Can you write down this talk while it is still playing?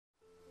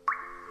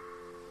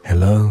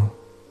Hello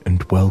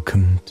and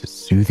welcome to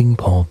Soothing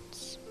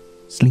Pod's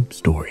Sleep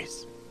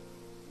Stories.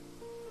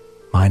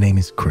 My name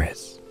is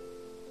Chris,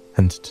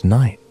 and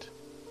tonight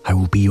I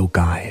will be your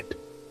guide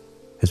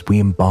as we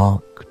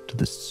embark to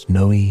the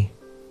snowy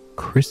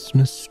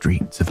Christmas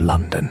streets of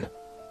London,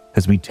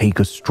 as we take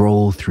a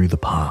stroll through the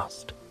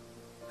past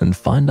and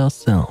find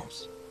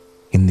ourselves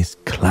in this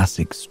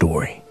classic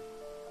story,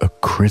 A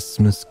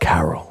Christmas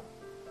Carol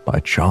by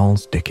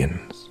Charles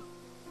Dickens.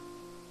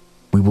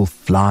 We will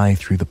fly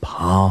through the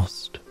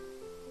past,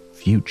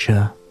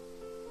 future,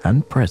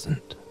 and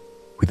present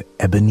with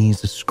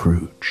Ebenezer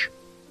Scrooge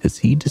as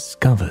he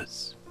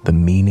discovers the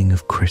meaning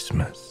of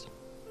Christmas,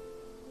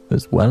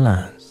 as well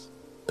as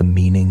the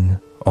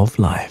meaning of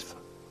life.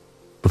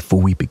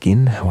 Before we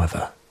begin,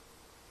 however,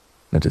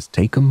 let us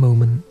take a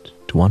moment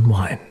to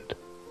unwind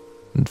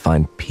and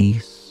find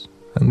peace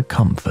and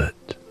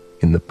comfort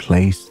in the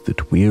place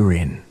that we're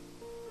in,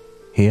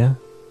 here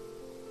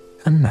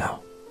and now.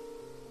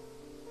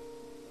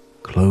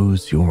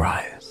 Close your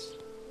eyes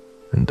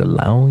and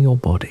allow your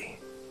body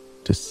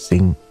to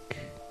sink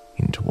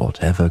into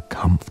whatever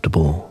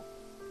comfortable,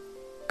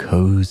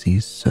 cozy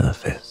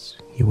surface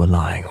you are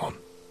lying on.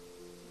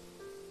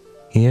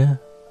 Here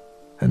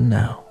and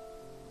now,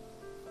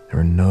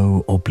 there are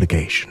no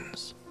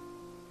obligations.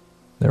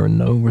 There are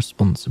no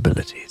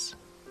responsibilities.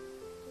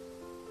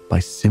 By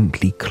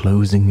simply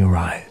closing your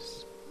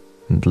eyes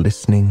and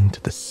listening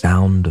to the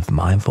sound of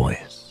my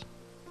voice,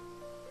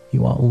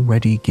 you are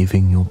already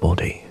giving your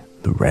body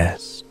the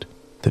rest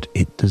that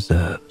it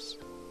deserves.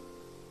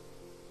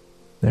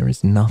 There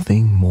is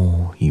nothing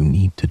more you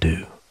need to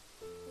do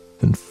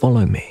than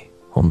follow me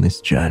on this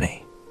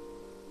journey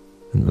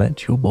and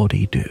let your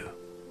body do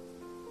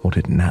what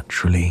it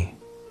naturally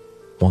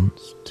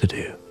wants to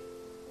do.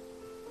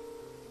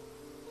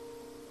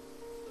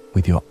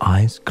 With your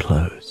eyes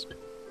closed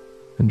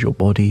and your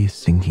body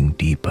sinking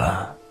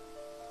deeper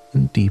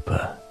and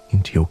deeper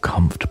into your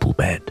comfortable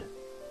bed,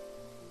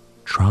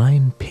 try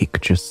and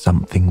picture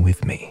something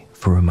with me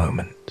for a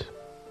moment.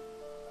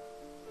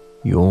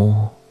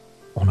 You're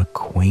on a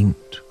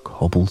quaint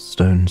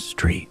cobblestone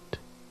street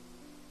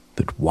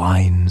that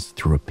winds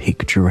through a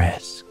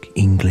picturesque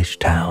English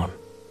town.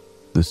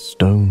 The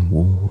stone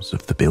walls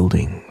of the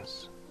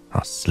buildings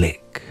are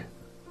slick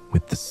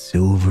with the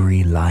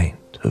silvery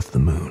light of the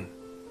moon,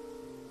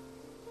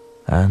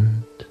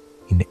 and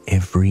in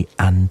every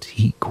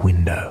antique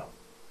window,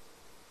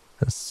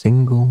 a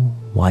single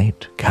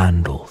white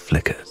candle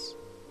flickers,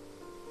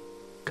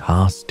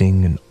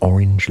 casting an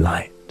orange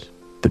light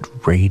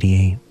that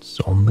radiates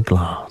on the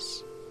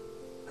glass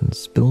and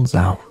spills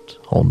out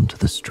onto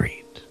the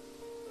street,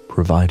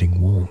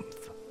 providing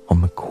warmth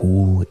on the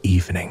cool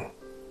evening.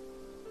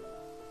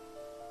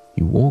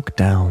 You walk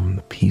down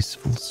the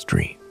peaceful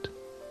street,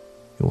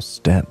 your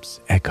steps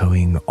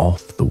echoing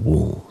off the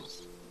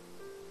walls,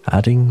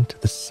 adding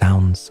to the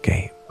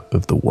soundscape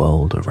of the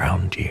world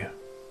around you.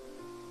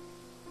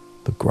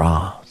 The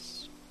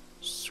grass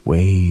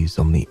sways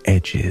on the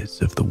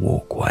edges of the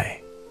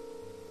walkway.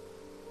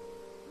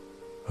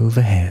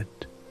 Overhead,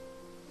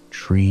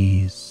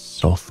 trees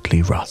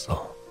softly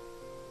rustle,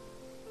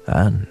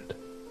 and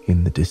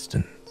in the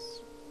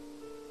distance,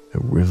 a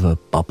river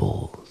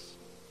bubbles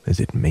as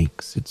it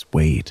makes its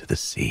way to the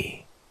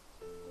sea.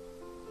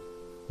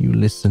 You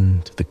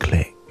listen to the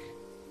click,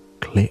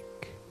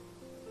 click,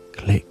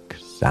 click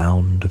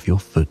sound of your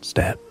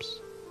footsteps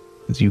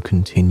as you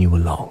continue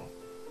along,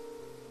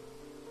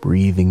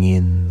 breathing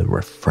in the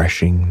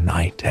refreshing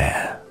night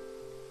air.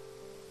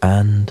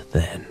 And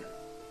then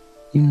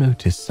you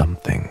notice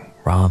something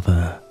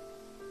rather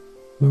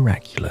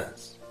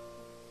miraculous.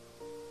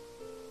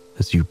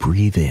 As you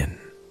breathe in,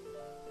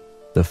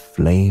 the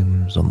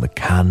flames on the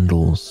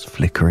candles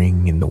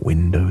flickering in the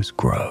windows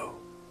grow,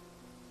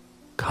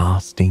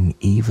 casting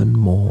even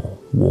more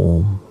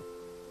warm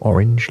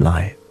orange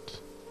light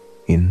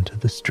into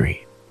the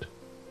street.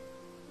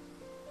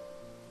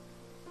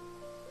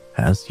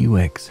 As you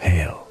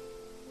exhale,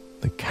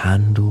 the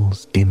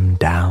candles dim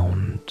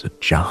down to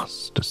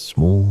just a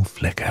small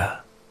flicker.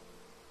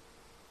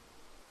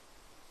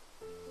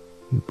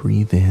 You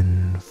breathe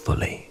in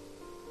fully,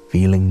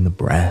 feeling the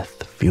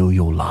breath fill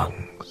your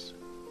lungs,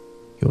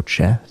 your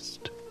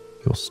chest,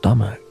 your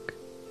stomach,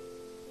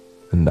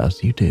 and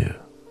as you do,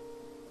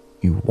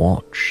 you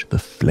watch the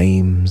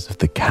flames of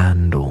the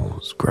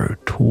candles grow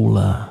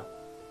taller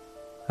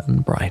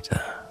and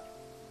brighter.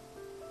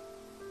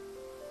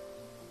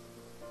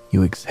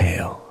 You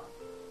exhale,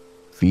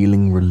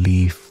 feeling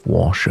relief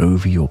wash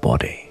over your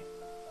body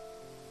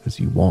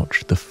as you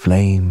watch the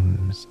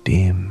flames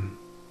dim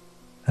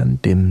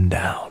and dim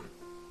down.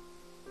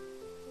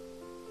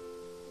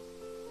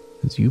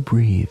 As you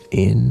breathe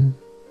in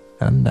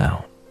and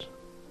out,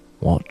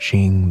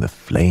 watching the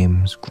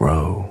flames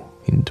grow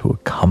into a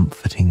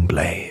comforting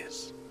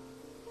blaze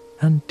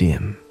and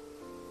dim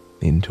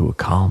into a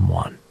calm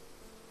one,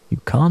 you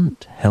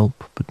can't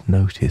help but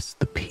notice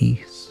the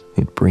peace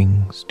it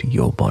brings to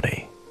your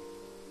body.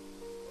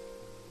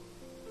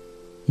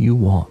 You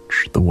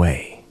watch the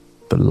way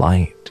the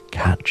light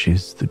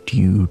catches the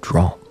dew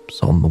drops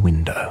drops on the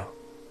window,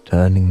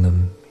 turning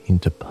them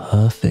into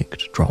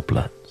perfect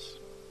droplets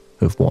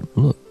of what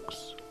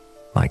looks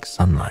like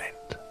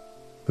sunlight.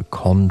 The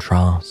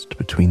contrast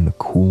between the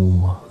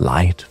cool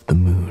light of the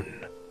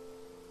moon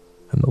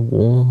and the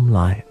warm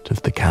light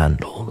of the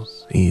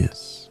candles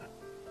is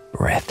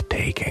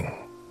breathtaking.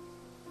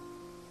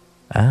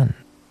 And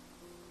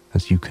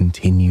as you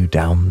continue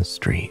down the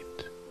street,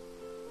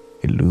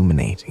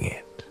 illuminating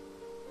it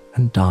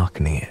and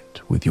darkening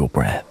it with your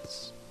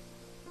breaths,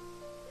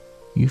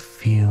 you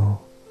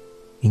feel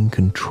in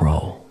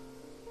control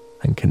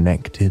and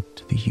connected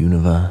to the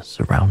universe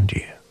around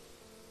you.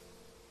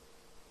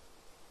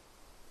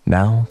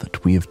 Now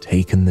that we have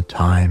taken the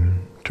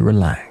time to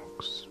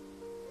relax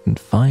and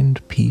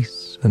find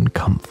peace and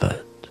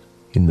comfort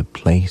in the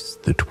place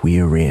that we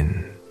are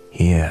in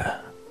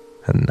here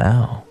and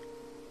now,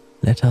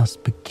 let us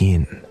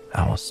begin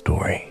our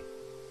story.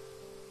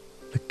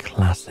 The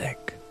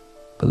classic,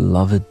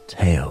 beloved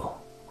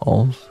tale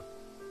of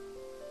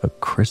A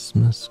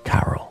Christmas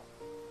Carol.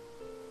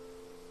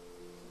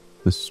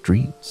 The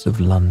streets of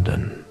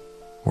London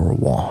were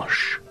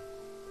awash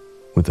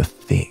with a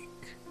thick,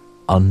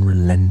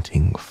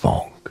 unrelenting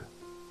fog.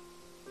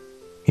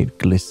 It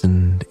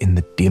glistened in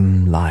the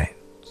dim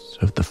lights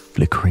of the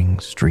flickering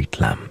street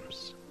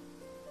lamps.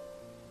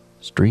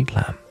 Street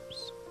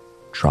lamps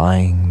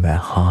trying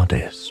their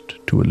hardest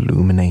to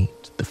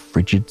illuminate the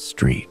frigid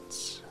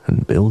streets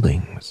and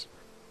buildings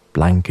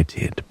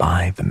blanketed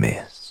by the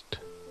mist.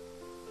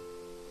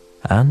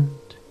 And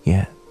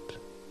yet,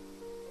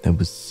 there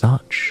was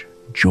such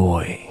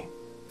joy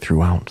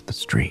throughout the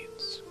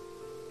streets.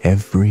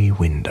 Every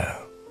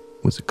window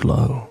was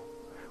aglow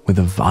with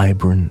a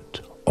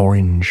vibrant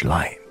orange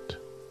light,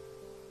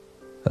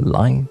 a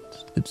light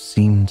that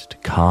seemed to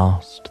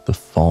cast the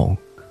fog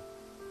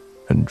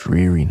and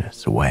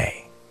dreariness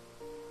away,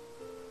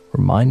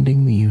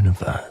 reminding the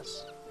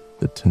universe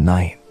that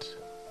tonight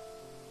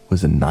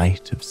was a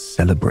night of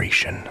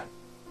celebration.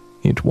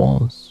 It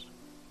was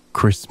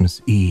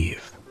Christmas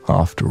Eve,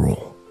 after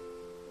all.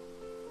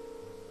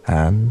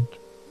 And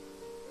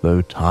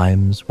though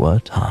times were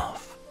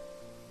tough,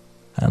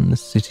 and the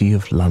city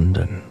of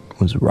London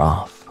was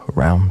rough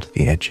around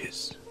the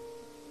edges,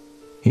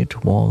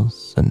 it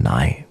was a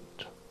night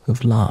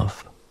of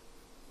love,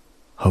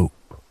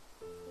 hope,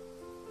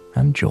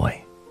 and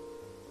joy.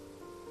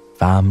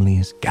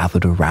 Families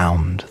gathered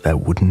around their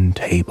wooden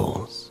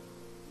tables,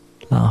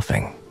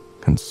 laughing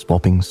and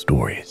swapping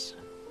stories.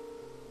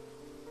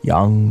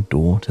 Young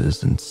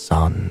daughters and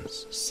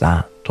sons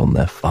sat on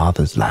their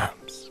fathers'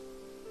 laps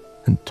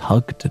and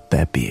tugged at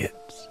their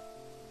beards,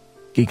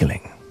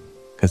 giggling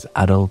as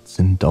adults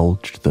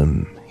indulged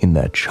them in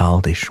their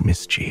childish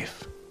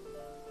mischief.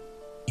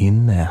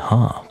 In their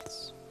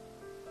hearths,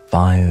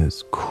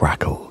 fires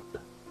crackled,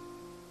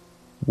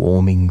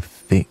 warming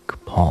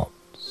thick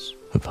pots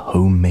of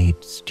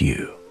homemade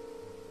stew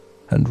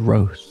and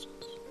roasts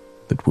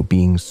that were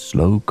being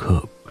slow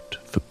cooked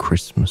for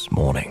Christmas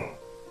morning.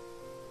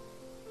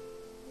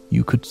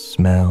 You could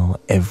smell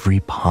every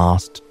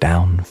passed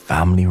down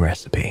family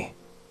recipe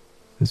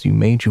as you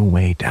made your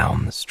way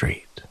down the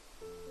street.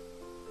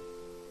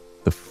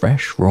 The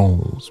fresh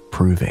rolls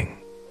proving,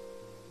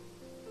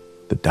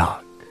 the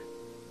duck,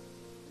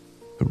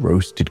 the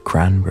roasted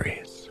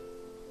cranberries,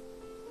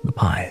 the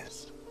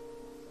pies.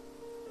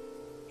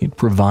 It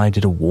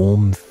provided a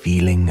warm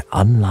feeling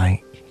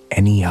unlike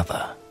any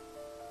other,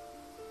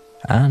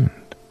 and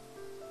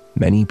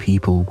many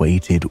people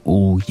waited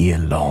all year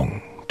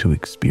long to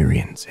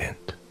experience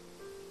it.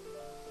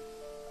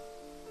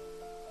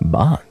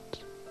 But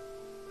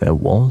there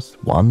was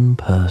one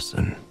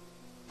person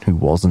who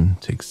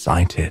wasn't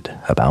excited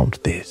about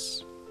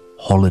this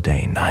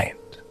holiday night.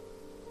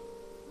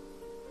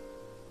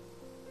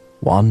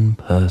 One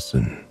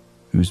person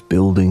whose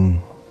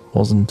building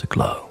wasn't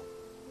aglow,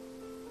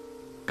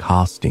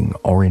 casting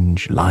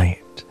orange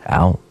light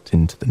out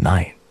into the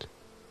night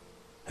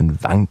and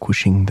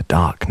vanquishing the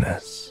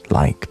darkness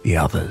like the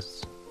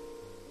others.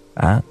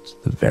 At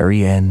the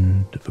very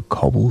end of a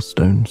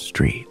cobblestone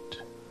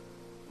street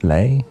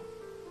lay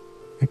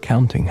a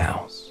counting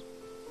house.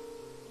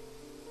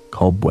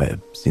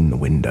 Cobwebs in the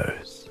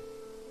windows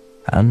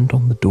and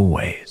on the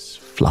doorways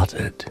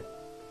fluttered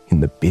in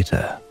the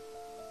bitter,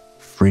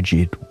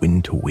 frigid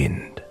winter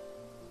wind.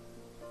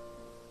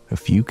 A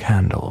few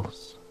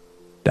candles,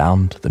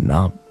 down to the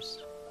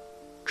nubs,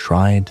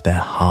 tried their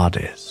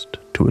hardest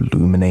to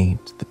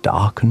illuminate the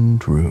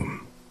darkened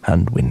room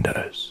and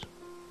windows.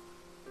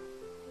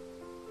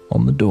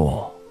 On the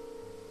door,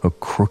 a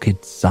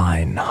crooked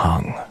sign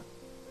hung,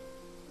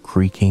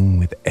 creaking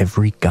with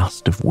every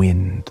gust of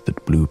wind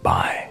that blew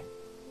by.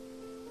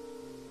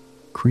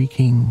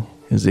 Creaking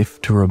as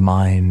if to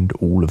remind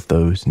all of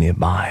those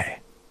nearby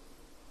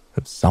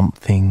of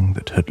something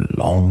that had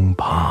long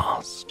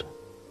passed.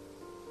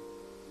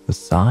 The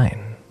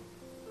sign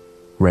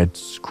read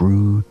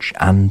Scrooge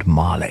and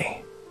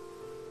Marley,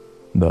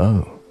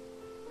 though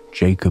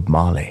Jacob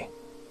Marley,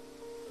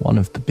 one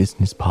of the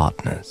business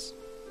partners,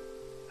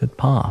 had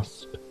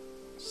passed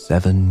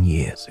 7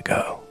 years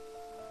ago.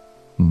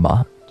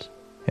 But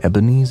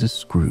Ebenezer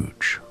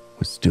Scrooge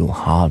was still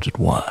hard at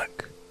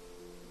work.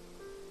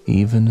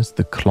 Even as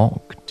the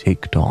clock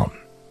ticked on,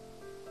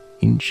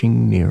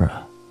 inching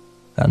nearer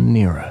and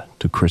nearer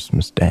to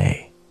Christmas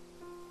Day,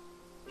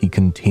 he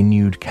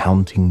continued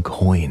counting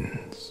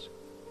coins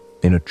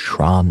in a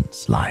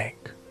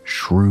trance-like,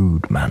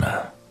 shrewd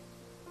manner.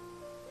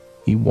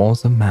 He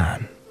was a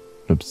man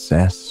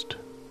obsessed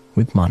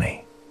with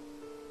money,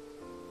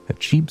 a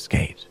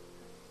cheapskate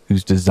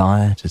whose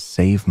desire to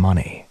save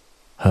money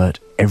hurt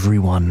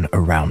everyone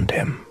around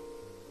him.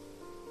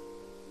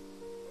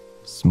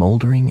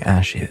 Smouldering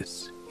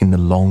ashes in the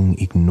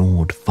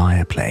long-ignored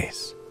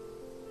fireplace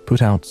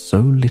put out so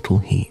little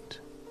heat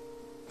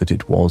that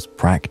it was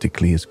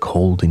practically as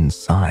cold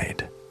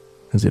inside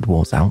as it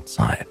was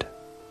outside.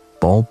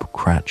 Bob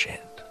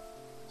Cratchit,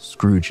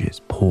 Scrooge's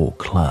poor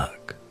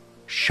clerk,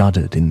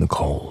 shuddered in the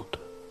cold.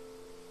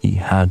 He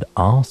had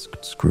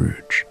asked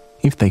Scrooge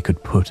if they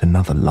could put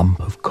another lump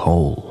of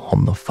coal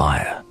on the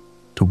fire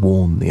to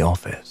warm the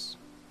office.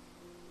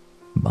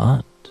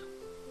 But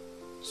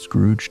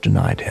Scrooge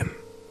denied him,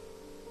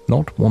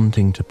 not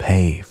wanting to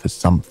pay for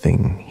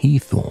something he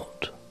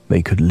thought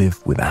they could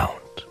live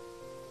without.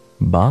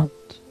 But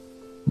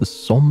the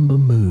somber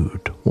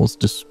mood was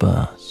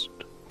dispersed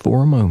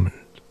for a moment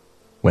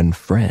when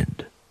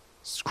Fred,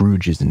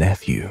 Scrooge's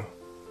nephew,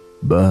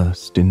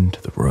 burst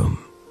into the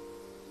room,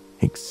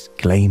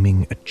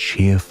 exclaiming a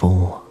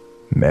cheerful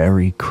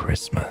 "Merry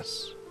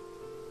Christmas."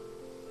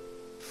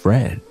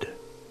 Fred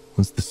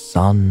was the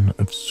son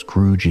of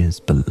Scrooge's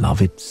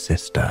beloved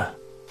sister,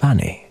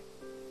 Fanny,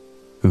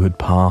 who had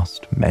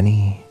passed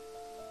many,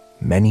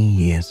 many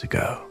years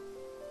ago.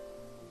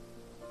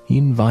 He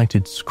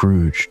invited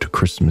Scrooge to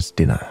Christmas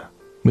dinner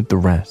with the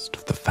rest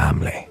of the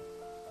family,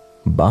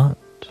 but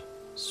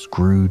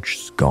Scrooge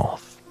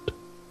scoffed,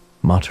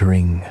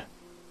 muttering,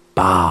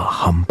 "Bah,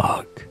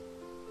 humbug,"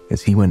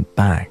 as he went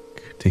back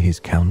to his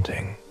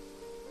counting.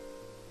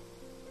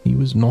 He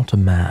was not a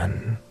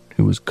man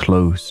who was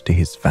close to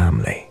his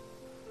family,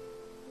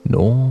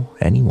 nor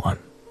anyone.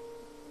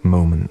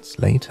 Moments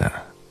later,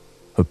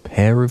 a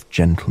pair of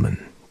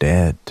gentlemen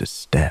dared to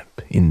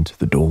step into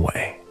the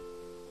doorway,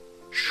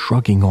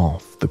 shrugging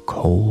off the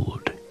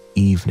cold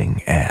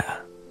evening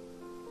air.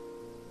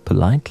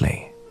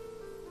 Politely,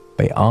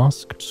 they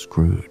asked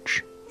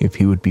Scrooge if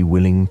he would be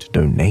willing to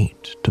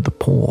donate to the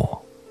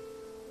poor.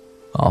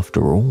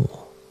 After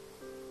all,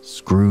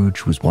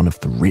 Scrooge was one of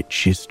the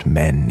richest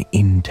men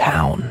in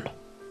town.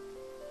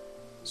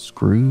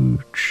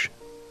 Scrooge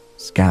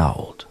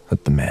scowled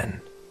at the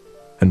men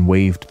and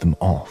waved them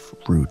off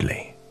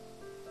rudely,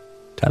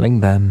 telling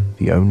them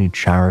the only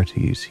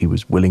charities he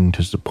was willing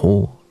to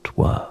support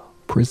were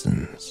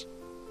prisons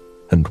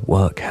and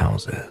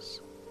workhouses.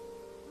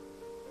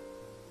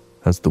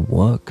 As the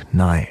work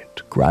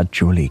night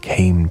gradually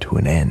came to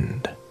an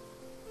end,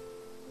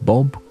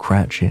 Bob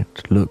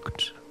Cratchit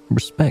looked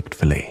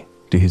respectfully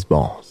to his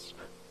boss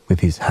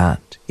with his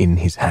hat in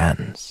his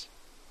hands.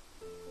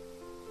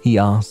 He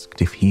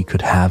asked if he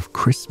could have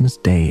Christmas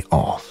Day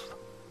off,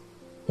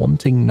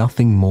 wanting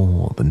nothing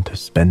more than to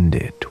spend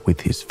it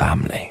with his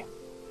family.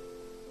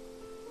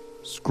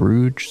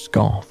 Scrooge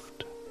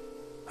scoffed,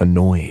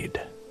 annoyed,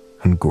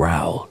 and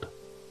growled.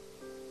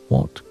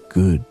 What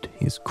good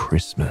is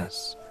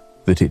Christmas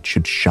that it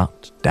should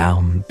shut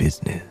down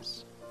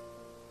business?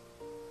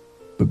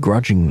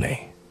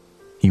 Begrudgingly,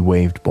 he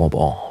waved Bob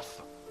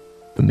off,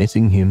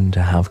 permitting him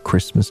to have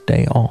Christmas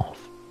Day off.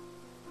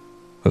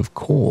 Of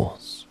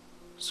course,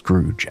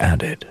 Scrooge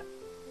added,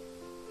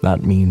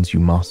 that means you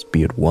must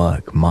be at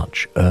work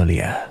much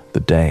earlier the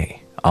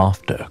day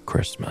after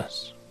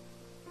Christmas.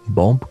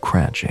 Bob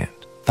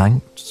Cratchit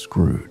thanked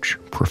Scrooge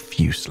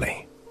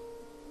profusely,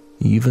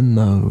 even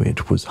though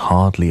it was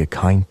hardly a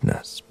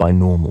kindness by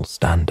normal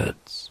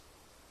standards.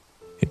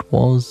 It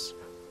was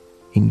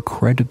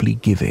incredibly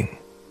giving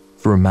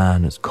for a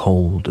man as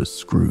cold as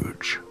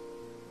Scrooge.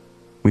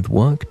 With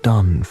work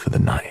done for the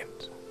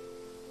night,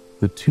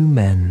 the two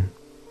men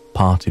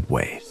parted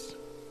ways.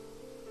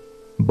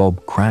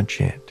 Bob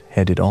Cratchit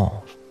headed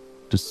off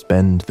to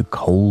spend the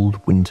cold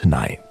winter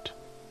night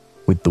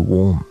with the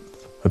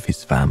warmth of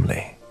his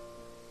family.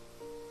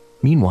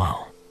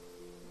 Meanwhile,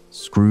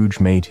 Scrooge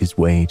made his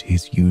way to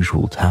his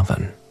usual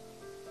tavern.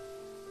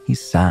 He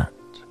sat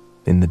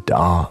in the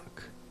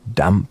dark,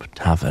 damp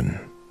tavern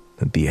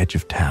at the edge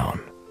of town,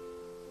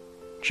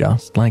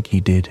 just like he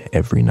did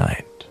every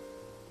night,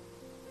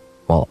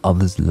 while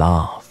others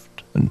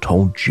laughed and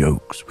told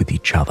jokes with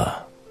each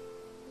other.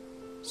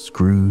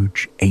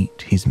 Scrooge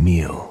ate his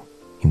meal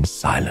in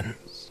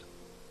silence,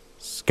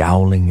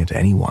 scowling at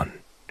anyone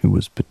who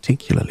was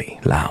particularly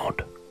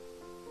loud.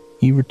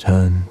 He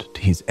returned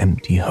to his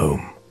empty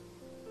home,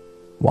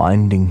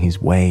 winding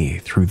his way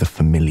through the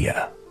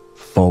familiar,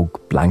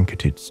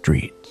 fog-blanketed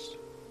streets.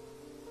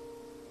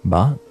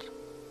 But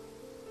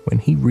when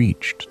he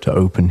reached to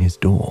open his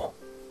door,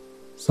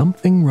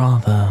 something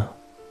rather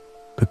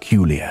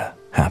peculiar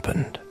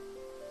happened.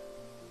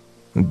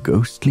 A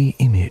ghostly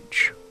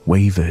image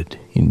wavered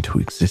into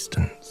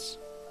existence,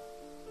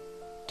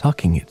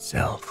 tucking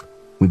itself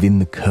within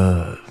the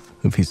curve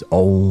of his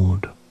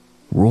old,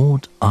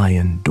 wrought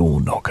iron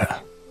door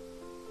knocker.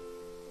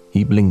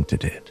 He blinked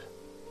at it,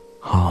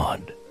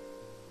 hard.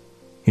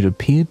 It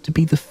appeared to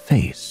be the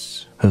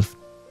face of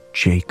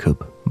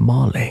Jacob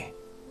Marley,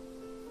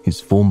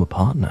 his former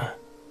partner,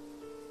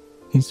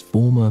 his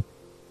former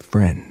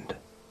friend.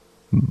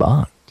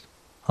 But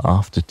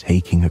after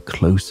taking a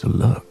closer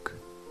look,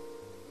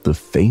 the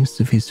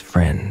face of his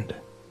friend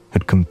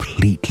had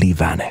completely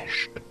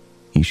vanished.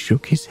 He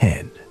shook his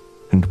head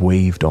and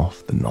waved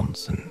off the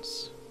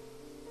nonsense,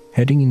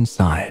 heading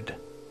inside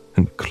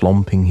and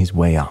clomping his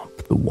way up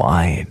the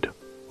wide,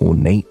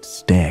 ornate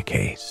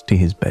staircase to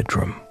his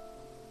bedroom.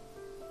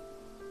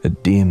 A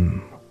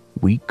dim,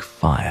 weak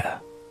fire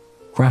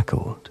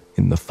crackled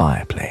in the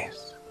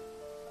fireplace.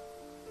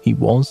 He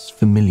was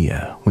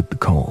familiar with the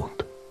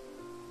cold.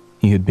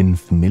 He had been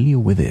familiar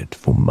with it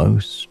for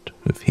most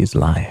of his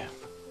life.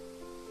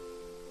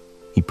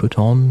 He put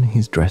on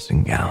his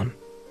dressing gown,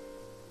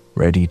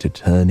 ready to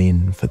turn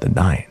in for the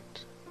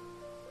night,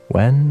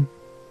 when,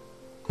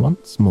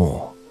 once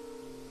more,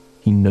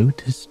 he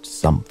noticed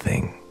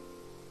something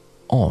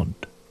odd.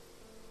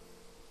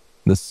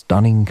 The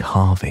stunning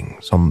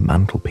carvings on the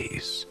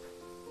mantelpiece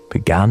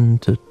began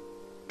to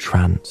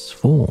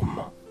transform,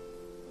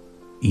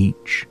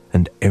 each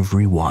and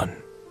every one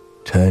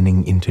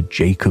turning into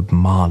Jacob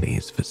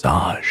Marley's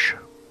visage.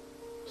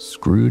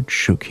 Scrooge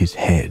shook his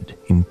head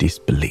in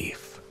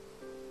disbelief,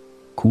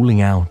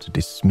 calling out a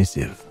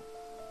dismissive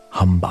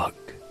humbug.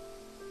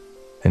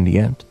 And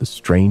yet the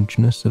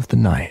strangeness of the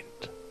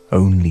night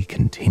only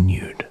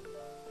continued.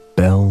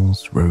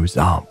 Bells rose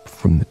up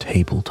from the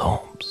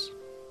tabletops,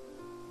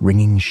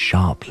 ringing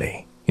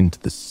sharply into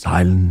the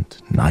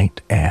silent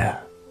night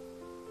air,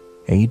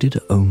 aided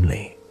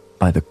only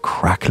by the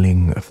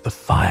crackling of the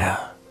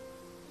fire.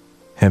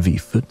 Heavy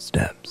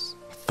footsteps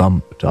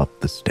thumped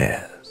up the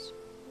stairs,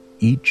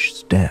 each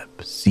step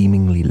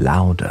seemingly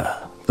louder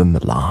than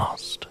the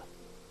last.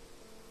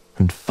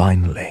 And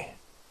finally,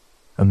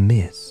 a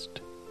mist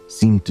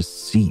seemed to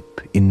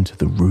seep into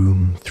the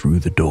room through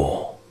the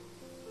door.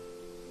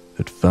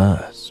 At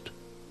first,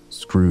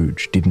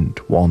 Scrooge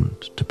didn't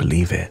want to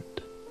believe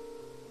it.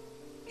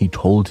 He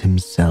told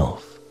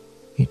himself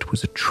it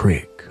was a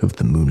trick of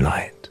the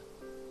moonlight,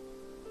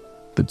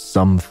 that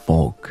some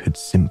fog had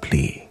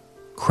simply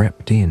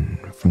crept in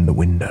from the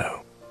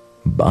window.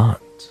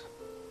 But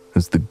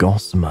as the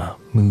gossamer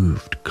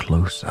moved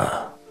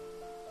closer,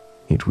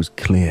 it was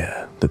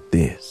clear that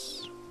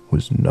this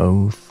was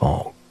no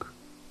fog.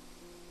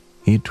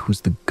 It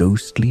was the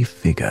ghostly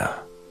figure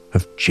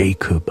of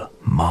Jacob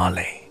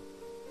Marley.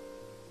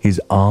 His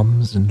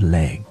arms and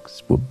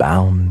legs were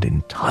bound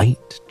in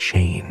tight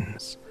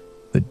chains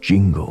that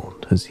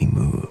jingled as he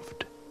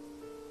moved,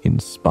 in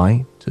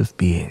spite of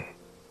being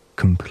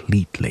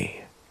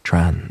completely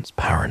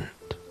transparent.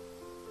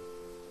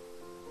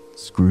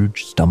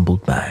 Scrooge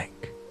stumbled back,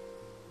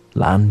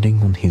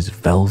 landing on his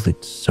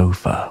velvet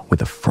sofa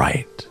with a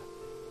fright.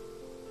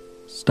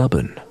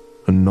 Stubborn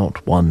and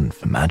not one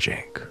for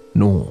magic,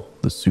 nor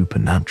the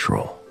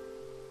supernatural,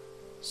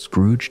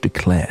 Scrooge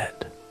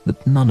declared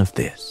that none of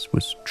this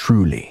was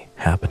truly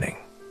happening.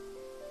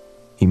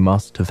 He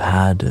must have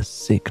had a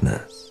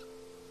sickness,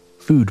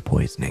 food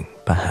poisoning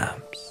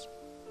perhaps,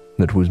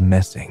 that was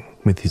messing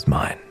with his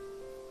mind.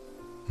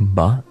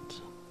 But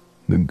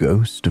the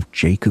ghost of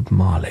Jacob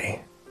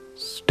Marley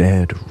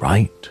stared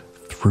right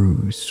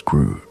through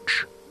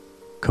Scrooge,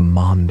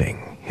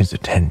 commanding his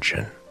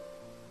attention.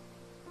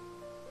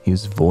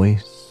 His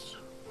voice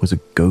was a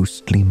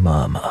ghostly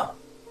murmur,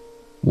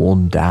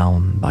 worn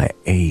down by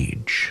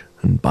age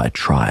and by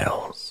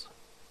trials.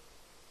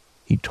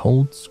 He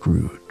told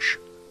Scrooge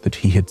that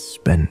he had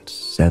spent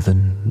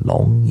 7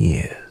 long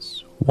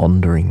years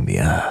wandering the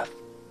earth.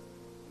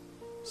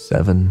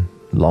 7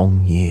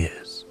 long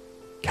years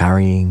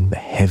carrying the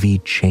heavy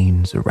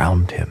chains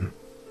around him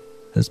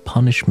as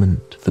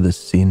punishment for the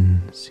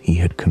sins he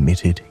had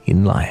committed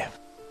in life.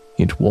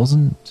 It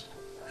wasn't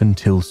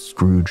until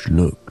Scrooge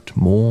looked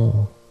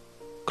more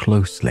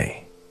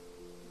closely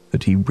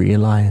that he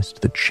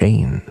realized the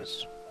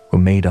chains were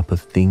made up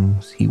of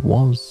things he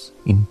was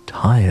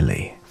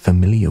entirely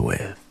familiar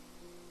with.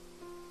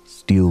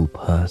 Steel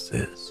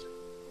purses,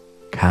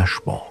 cash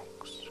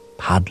box,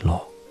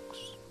 padlocks,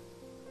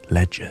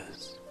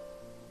 ledgers,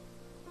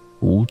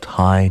 all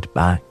tied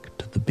back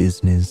to the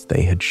business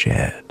they had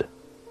shared,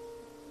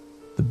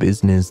 the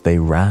business they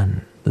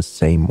ran the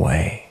same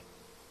way.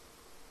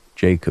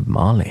 Jacob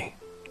Marley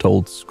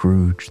told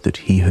Scrooge that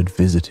he had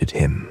visited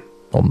him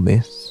on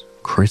this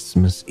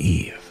Christmas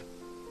Eve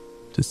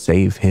to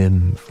save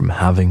him from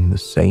having the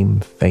same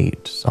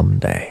fate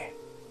someday.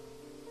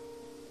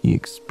 He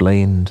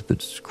explained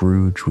that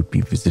Scrooge would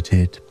be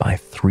visited by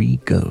 3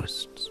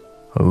 ghosts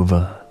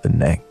over the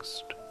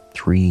next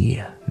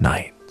 3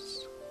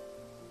 nights.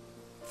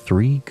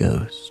 3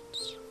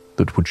 ghosts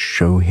that would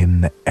show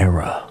him the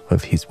error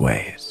of his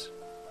ways.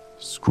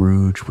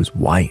 Scrooge was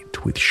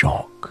white with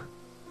shock.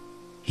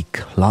 He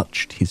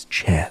clutched his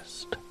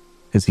chest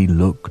as he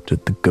looked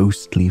at the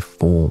ghostly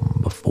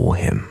form before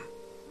him.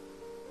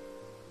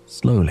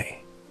 Slowly,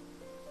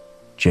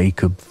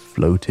 Jacob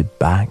floated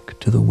back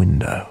to the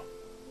window,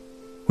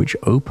 which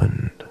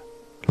opened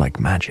like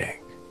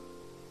magic,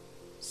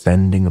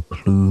 sending a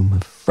plume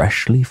of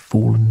freshly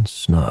fallen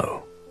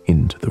snow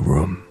into the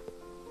room.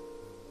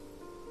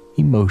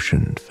 He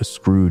motioned for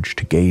Scrooge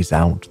to gaze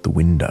out the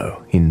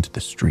window into the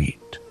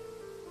street,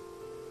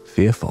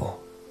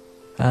 fearful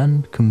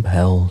and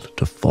compelled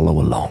to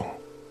follow along.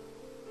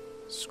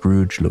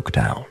 Scrooge looked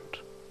out,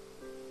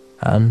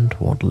 and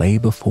what lay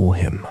before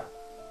him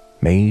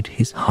made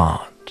his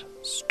heart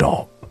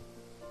stop.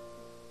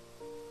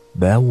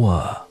 There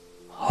were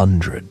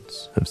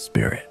hundreds of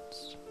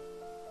spirits,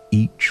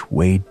 each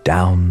weighed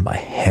down by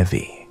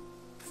heavy,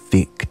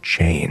 thick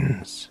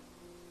chains.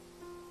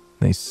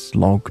 They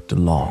slogged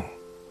along,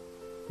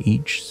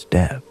 each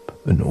step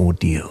an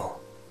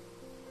ordeal.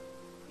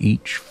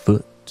 Each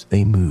foot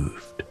they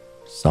moved,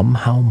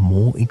 somehow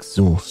more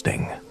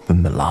exhausting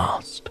than the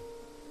last.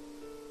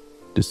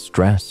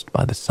 Distressed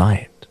by the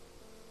sight,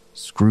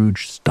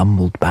 Scrooge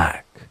stumbled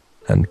back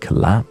and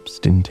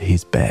collapsed into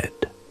his bed,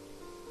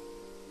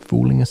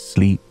 falling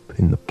asleep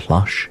in the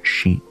plush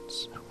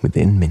sheets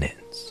within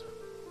minutes.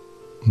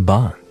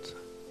 But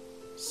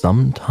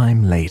some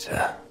time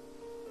later,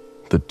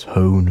 the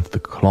tone of the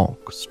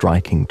clock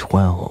striking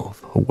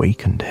 12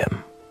 awakened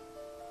him.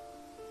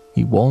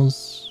 He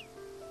was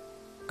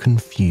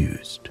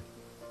confused.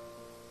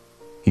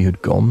 He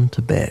had gone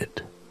to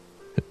bed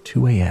at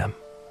 2 a.m.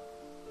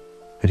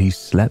 Had he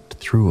slept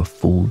through a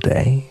full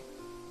day?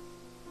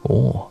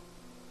 Or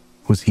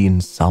was he in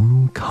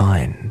some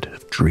kind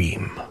of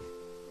dream?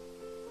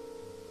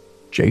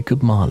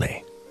 Jacob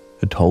Marley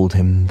had told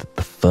him that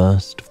the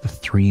first of the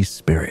 3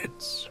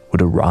 spirits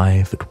would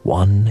arrive at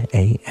 1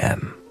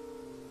 a.m.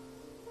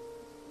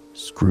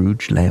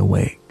 Scrooge lay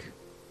awake,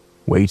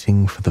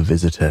 waiting for the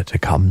visitor to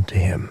come to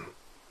him.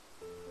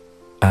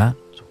 At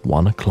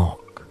 1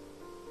 o'clock,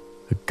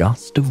 a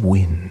gust of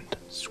wind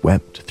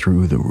swept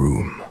through the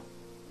room,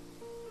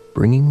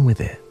 bringing with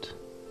it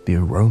the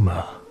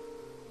aroma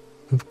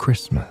of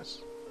Christmas,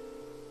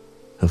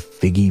 of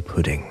figgy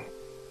pudding,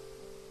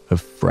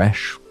 of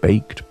fresh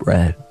baked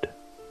bread,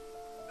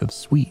 of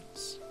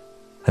sweets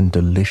and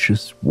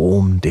delicious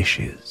warm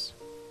dishes.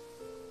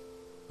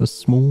 A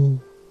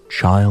small,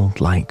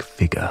 childlike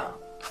figure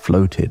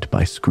floated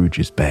by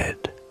Scrooge's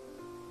bed.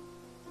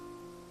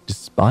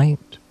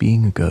 Despite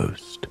being a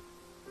ghost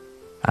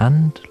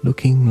and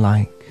looking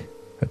like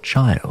a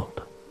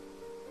child,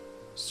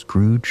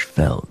 Scrooge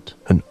felt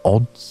an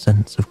odd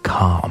sense of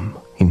calm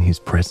in his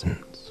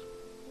presence.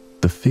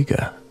 The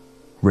figure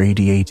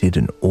radiated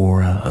an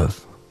aura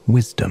of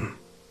wisdom,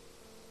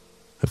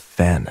 of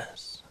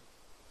fairness,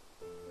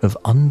 of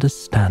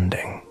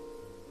understanding.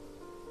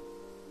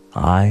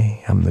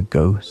 "I am the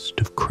ghost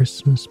of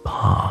Christmas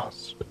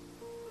past,"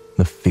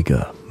 the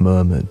figure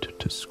murmured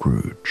to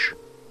Scrooge.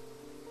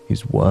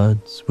 His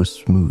words were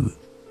smooth,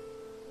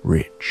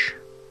 rich,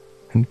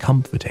 and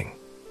comforting,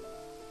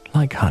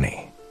 like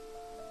honey.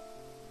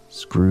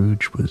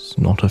 Scrooge was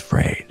not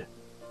afraid.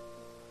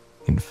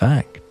 In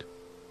fact,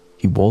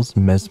 he was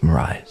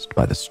mesmerized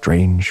by the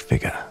strange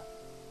figure.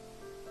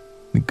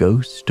 The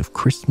ghost of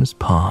Christmas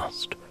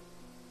past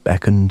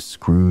beckoned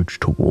Scrooge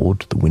toward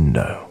the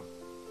window,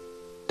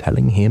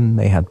 telling him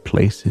they had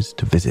places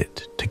to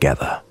visit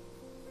together.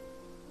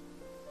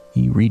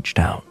 He reached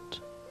out,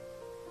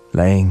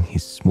 laying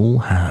his small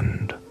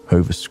hand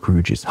over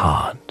Scrooge's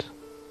heart,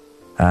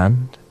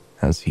 and,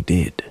 as he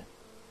did,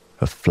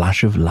 a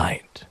flash of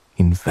light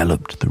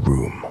enveloped the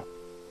room.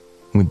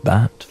 With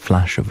that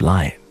flash of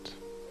light,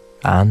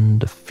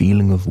 and a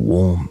feeling of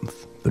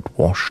warmth that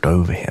washed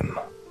over him,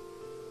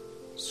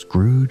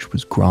 Scrooge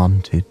was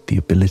granted the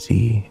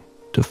ability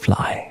to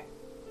fly.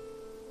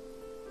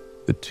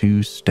 The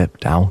two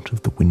stepped out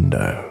of the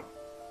window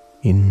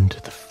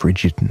into the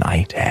frigid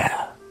night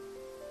air,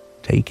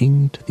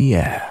 taking to the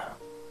air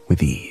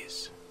with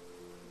ease.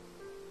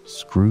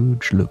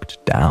 Scrooge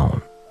looked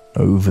down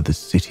over the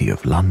city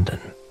of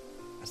London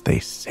as they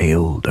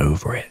sailed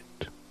over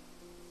it,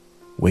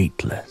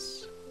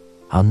 weightless,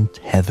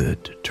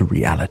 untethered to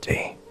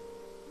reality.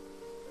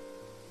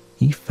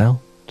 He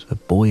felt a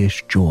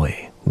boyish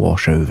joy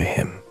wash over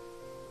him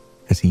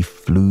as he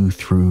flew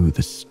through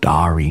the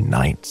starry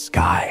night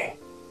sky,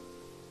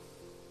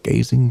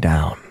 gazing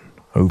down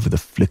over the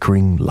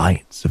flickering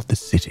lights of the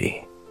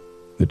city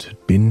that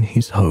had been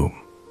his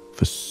home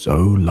for so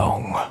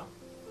long.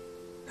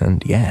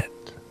 And yet,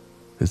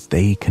 as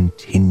they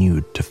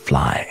continued to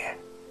fly,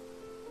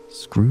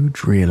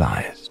 Scrooge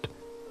realized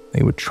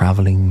they were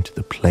traveling to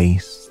the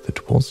place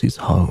that was his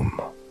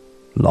home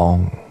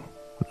long,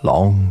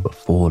 long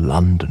before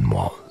London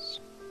was.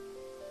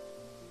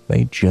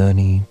 They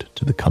journeyed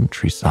to the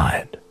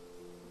countryside,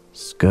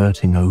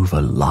 skirting over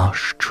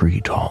lush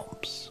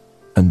treetops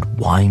and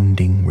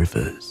winding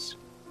rivers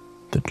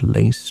that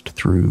laced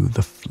through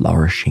the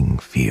flourishing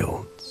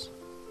fields.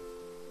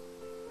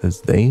 As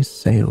they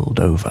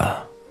sailed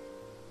over,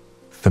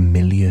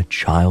 familiar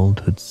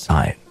childhood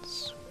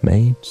sights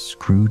made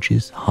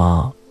Scrooge's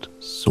heart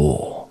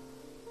soar.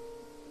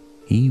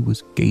 He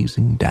was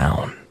gazing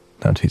down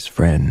at his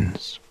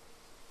friends,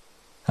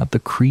 at the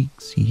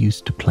creeks he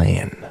used to play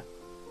in,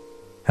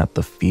 at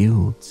the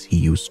fields he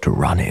used to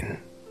run in.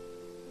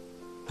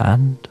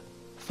 And,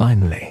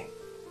 finally,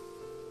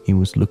 he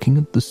was looking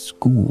at the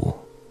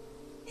school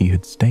he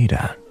had stayed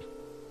at.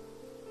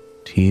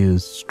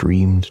 Tears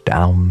streamed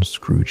down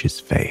Scrooge's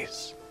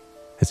face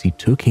as he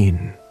took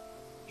in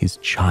his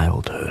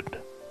childhood,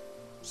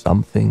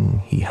 something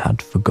he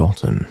had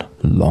forgotten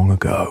long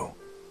ago.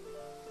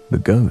 The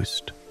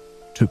ghost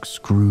took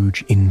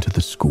Scrooge into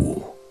the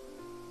school,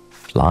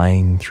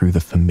 flying through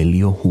the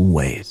familiar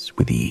hallways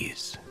with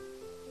ease.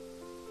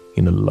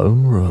 In a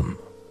lone room,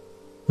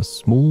 a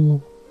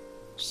small,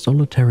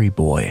 solitary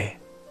boy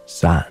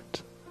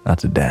sat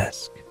at a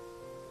desk.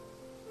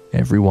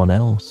 Everyone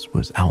else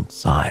was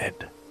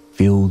outside,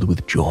 filled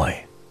with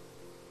joy.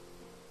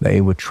 They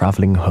were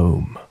traveling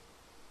home,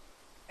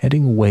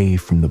 heading away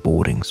from the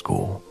boarding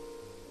school,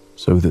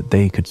 so that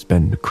they could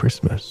spend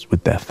Christmas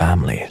with their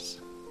families.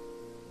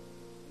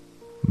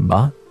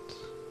 But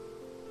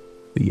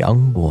the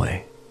young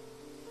boy,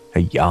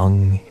 a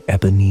young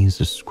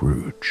Ebenezer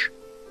Scrooge,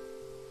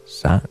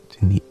 sat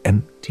in the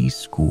empty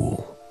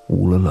school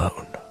all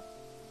alone,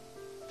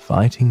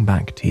 fighting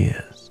back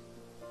tears.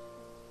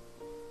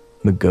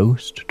 The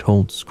ghost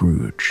told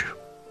Scrooge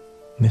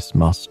this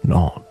must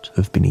not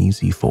have been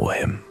easy for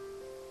him.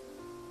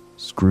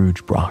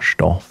 Scrooge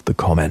brushed off the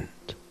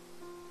comment,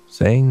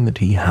 saying that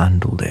he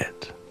handled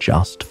it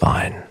just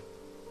fine.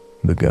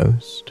 The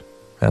ghost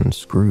and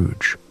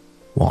Scrooge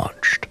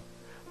watched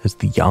as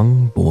the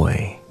young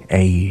boy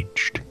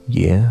aged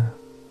year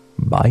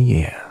by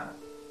year.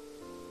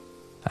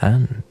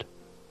 And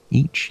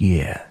each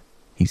year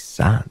he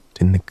sat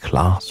in the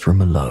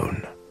classroom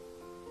alone,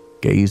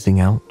 gazing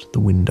out the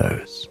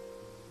windows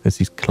as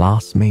his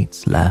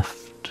classmates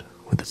left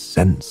with a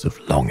sense of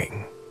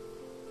longing.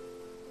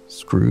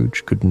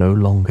 Scrooge could no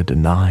longer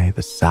deny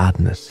the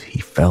sadness he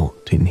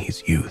felt in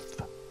his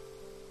youth.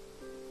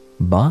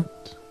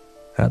 But,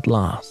 at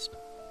last,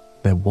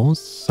 there was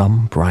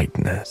some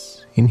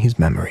brightness in his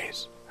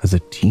memories as a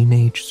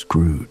teenage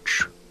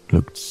Scrooge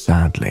looked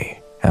sadly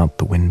out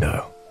the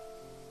window.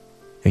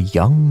 A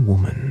young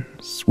woman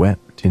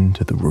swept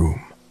into the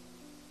room,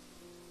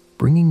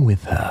 bringing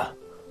with her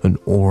an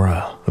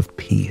aura of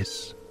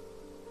peace,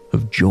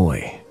 of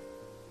joy,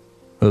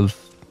 of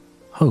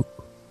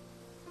hope.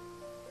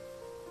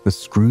 The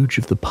Scrooge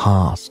of the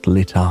past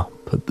lit up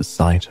at the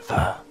sight of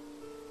her,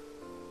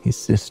 his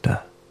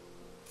sister,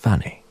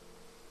 Fanny.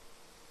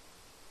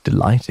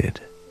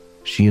 Delighted,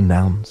 she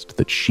announced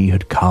that she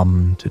had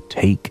come to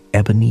take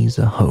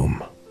Ebenezer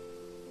home.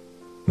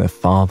 Their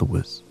father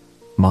was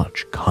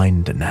much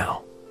kinder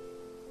now,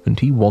 and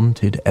he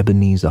wanted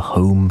Ebenezer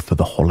home for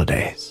the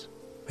holidays.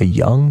 A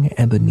young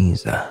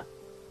Ebenezer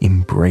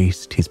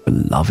embraced his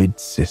beloved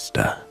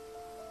sister,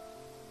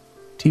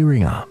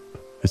 tearing up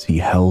as he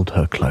held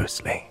her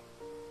closely.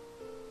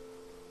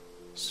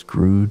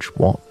 Scrooge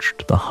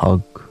watched the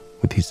hug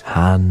with his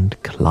hand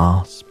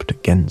clasped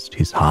against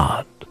his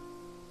heart.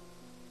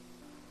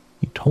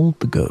 He told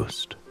the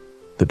ghost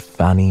that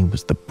Fanny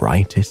was the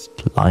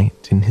brightest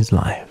light in his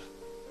life.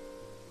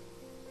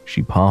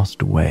 She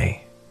passed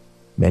away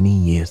many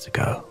years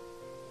ago,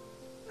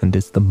 and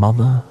is the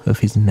mother of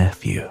his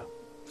nephew,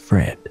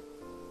 Fred.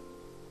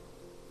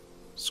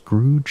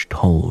 Scrooge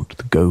told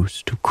the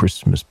ghost of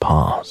Christmas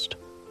past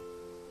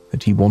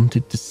that he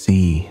wanted to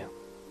see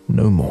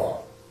no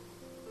more.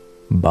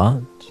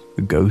 But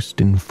the ghost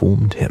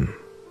informed him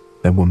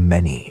there were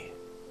many,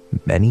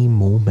 many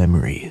more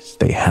memories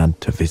they had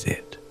to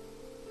visit.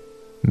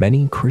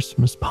 Many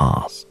Christmas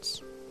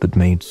pasts that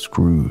made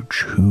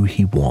Scrooge who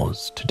he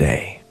was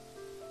today.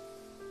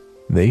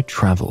 They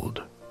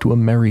travelled to a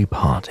merry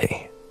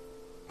party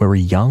where a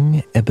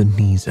young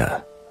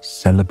Ebenezer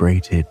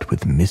celebrated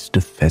with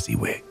Mr.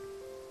 Fezziwig,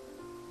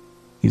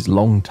 his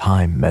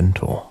longtime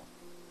mentor.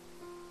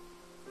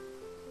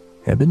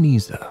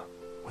 Ebenezer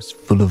was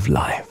full of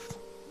life,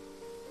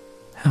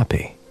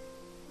 happy.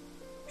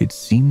 It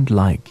seemed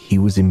like he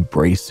was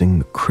embracing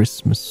the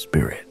Christmas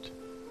spirit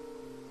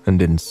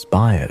and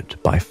inspired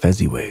by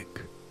Fezziwig.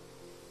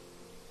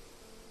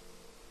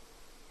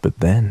 But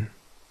then,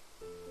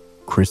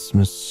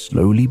 Christmas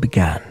slowly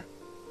began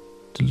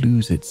to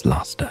lose its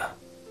luster.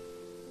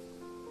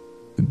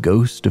 The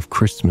ghost of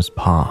Christmas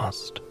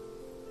past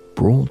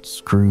brought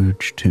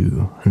Scrooge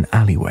to an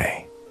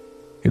alleyway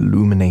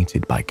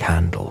illuminated by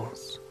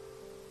candles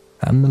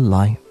and the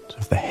light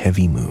of the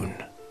heavy moon.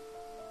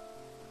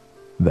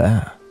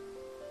 There,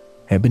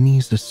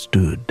 Ebenezer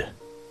stood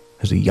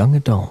as a young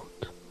adult.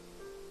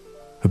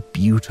 A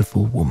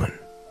beautiful woman,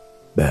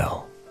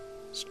 Belle,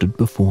 stood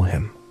before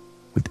him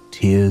with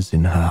tears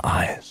in her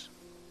eyes.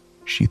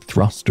 She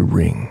thrust a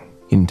ring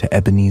into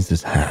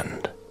Ebenezer's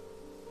hand,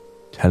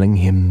 telling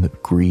him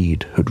that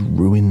greed had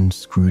ruined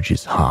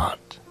Scrooge's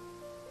heart.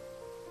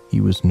 He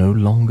was no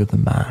longer the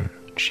man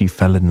she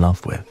fell in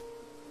love with,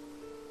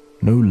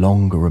 no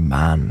longer a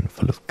man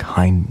full of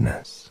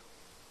kindness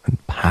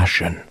and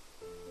passion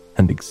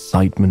and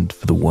excitement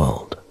for the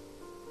world.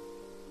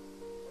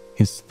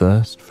 His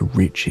thirst for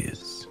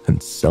riches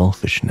and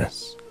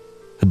selfishness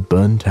had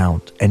burnt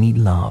out any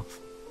love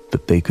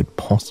that they could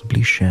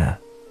possibly share.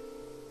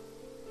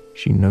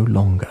 She no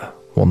longer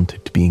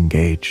wanted to be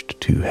engaged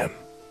to him.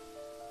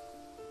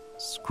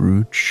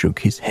 Scrooge shook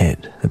his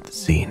head at the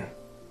scene,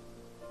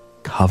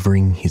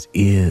 covering his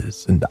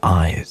ears and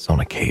eyes on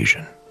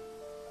occasion.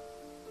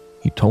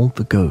 He told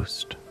the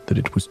ghost that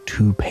it was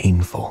too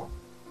painful,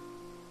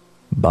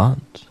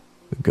 but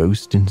the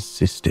ghost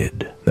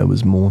insisted there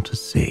was more to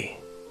see.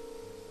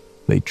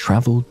 They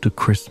travelled to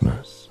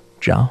Christmas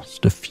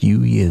just a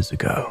few years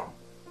ago.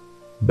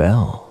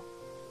 Belle,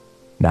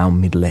 now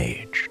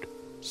middle-aged,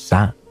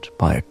 sat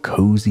by a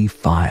cozy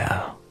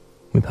fire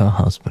with her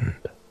husband.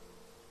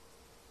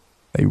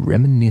 They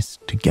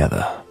reminisced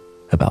together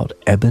about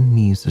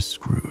Ebenezer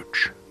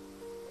Scrooge.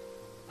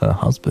 Her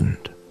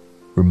husband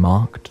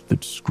remarked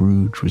that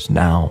Scrooge was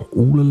now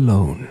all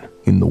alone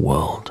in the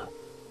world,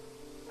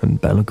 and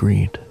Belle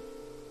agreed.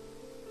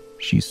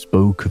 She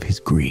spoke of his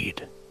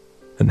greed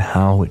and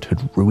how it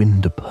had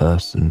ruined a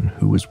person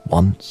who was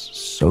once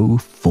so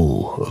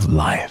full of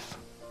life.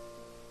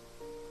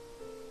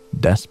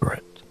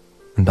 Desperate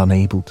and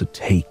unable to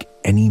take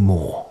any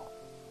more,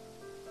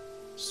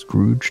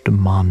 Scrooge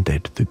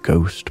demanded the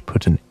ghost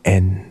put an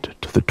end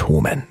to the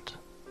torment.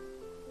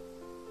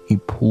 He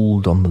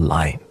pulled on the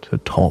light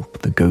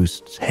atop the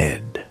ghost's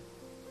head,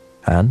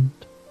 and,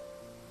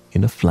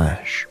 in a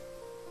flash,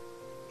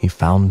 he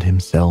found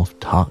himself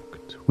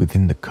tucked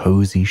within the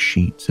cozy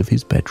sheets of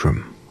his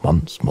bedroom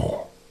once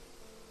more.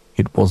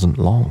 It wasn't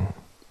long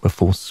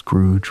before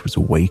Scrooge was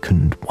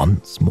awakened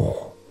once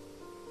more.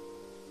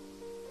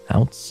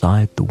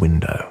 Outside the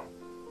window,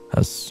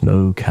 as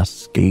snow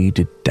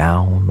cascaded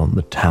down on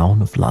the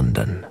town of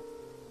London,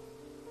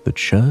 the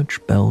church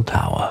bell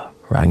tower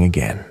rang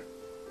again.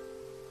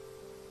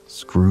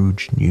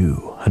 Scrooge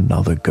knew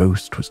another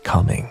ghost was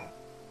coming,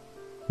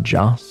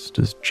 just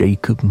as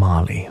Jacob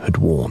Marley had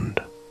warned.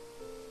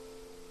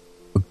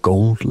 A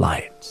gold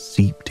light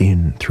seeped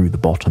in through the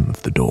bottom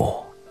of the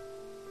door,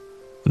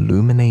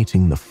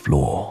 illuminating the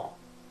floor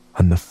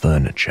and the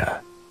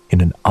furniture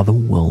in an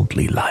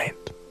otherworldly light.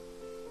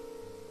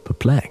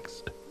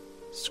 Perplexed,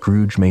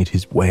 Scrooge made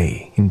his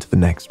way into the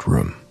next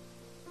room,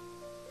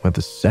 where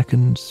the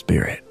second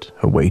spirit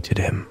awaited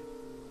him.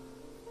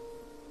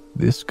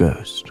 This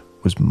ghost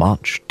was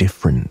much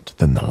different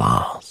than the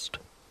last.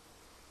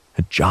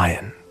 A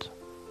giant,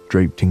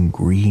 draped in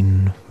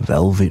green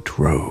velvet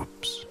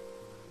robes.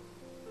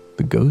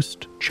 The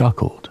ghost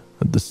chuckled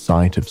at the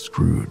sight of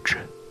Scrooge.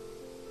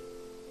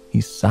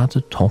 He sat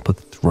atop a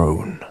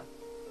throne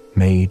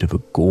made of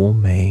a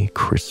gourmet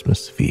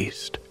Christmas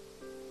feast.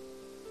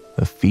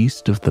 A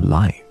feast of the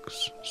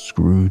likes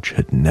Scrooge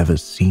had never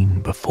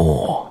seen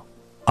before.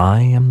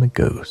 "I am the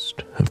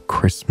ghost of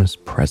Christmas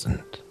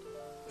present,"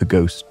 the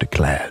ghost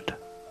declared.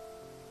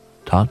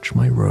 "Touch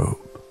my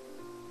robe,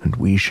 and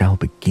we shall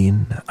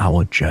begin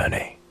our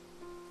journey."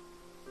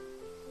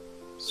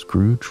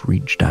 Scrooge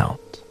reached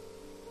out,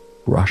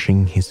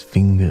 brushing his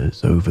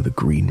fingers over the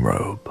green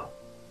robe.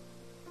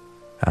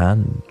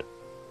 And,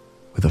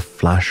 with a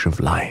flash of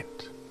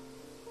light,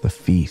 the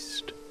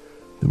feast,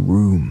 the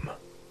room,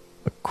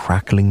 a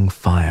crackling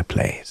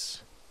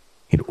fireplace,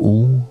 it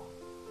all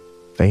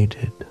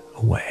faded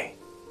away.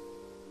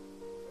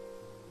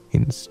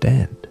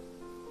 Instead,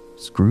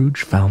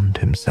 Scrooge found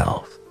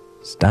himself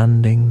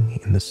standing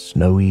in the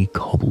snowy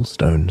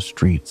cobblestone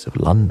streets of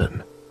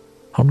London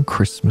on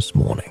Christmas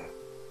morning.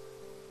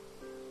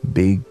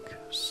 Big,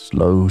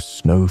 slow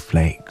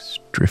snowflakes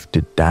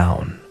drifted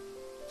down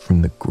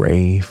from the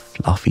grey,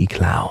 fluffy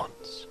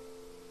clouds,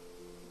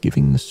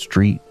 giving the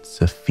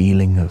streets a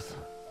feeling of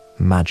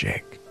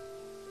magic,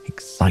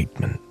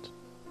 excitement,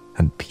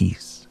 and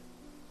peace.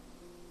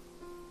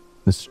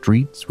 The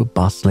streets were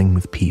bustling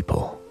with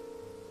people,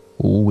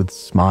 all with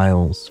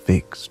smiles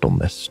fixed on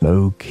their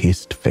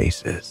snow-kissed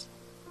faces.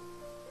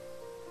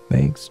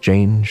 They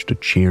exchanged a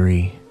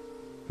cheery,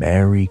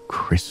 "Merry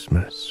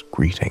Christmas"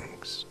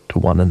 greetings to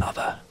one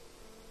another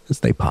as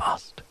they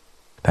passed,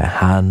 their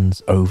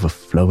hands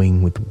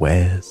overflowing with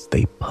wares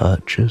they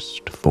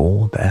purchased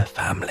for their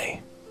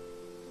family.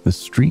 The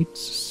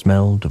streets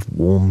smelled of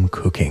warm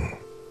cooking,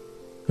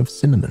 of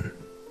cinnamon,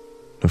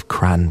 of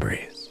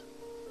cranberries.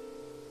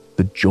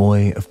 The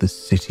joy of the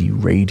city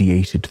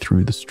radiated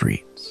through the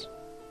streets,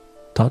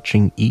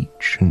 touching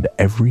each and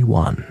every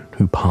one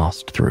who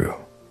passed through.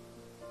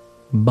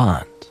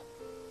 But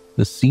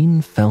the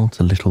scene felt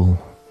a little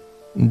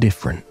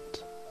different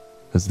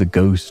as the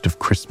ghost of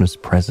Christmas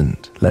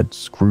present led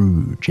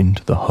Scrooge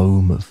into the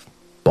home of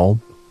Bob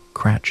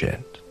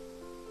Cratchit.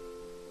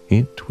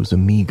 It was a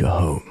meagre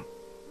home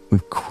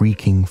with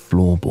creaking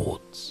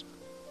floorboards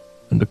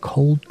and a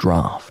cold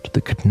draft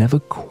that could never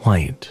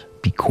quite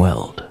be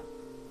quelled.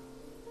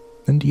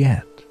 And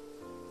yet,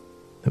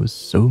 there was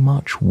so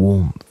much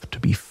warmth to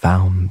be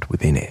found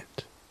within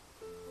it.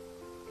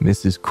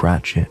 Mrs.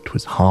 Cratchit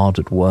was hard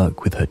at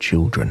work with her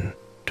children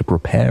to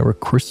prepare a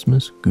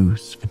Christmas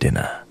goose for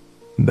dinner.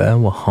 There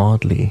were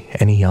hardly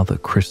any other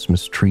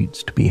Christmas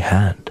treats to be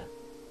had,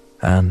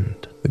 and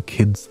the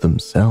kids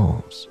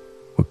themselves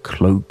were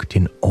cloaked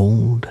in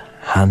old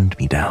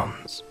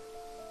hand-me-downs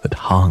that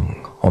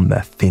hung on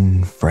their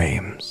thin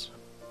frames.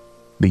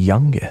 The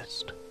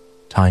youngest,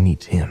 Tiny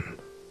Tim,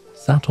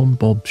 sat on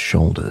Bob's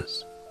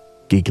shoulders,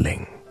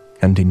 giggling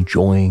and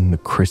enjoying the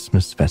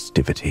Christmas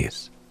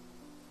festivities.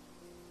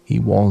 He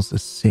was a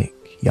sick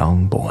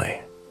young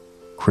boy,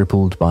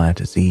 crippled by a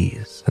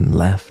disease and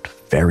left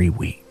very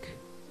weak.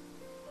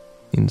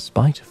 In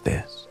spite of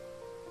this,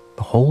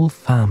 the whole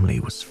family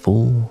was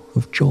full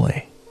of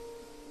joy.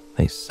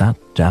 They sat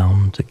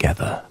down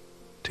together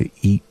to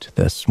eat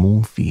their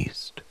small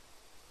feast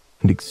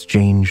and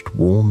exchanged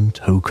warm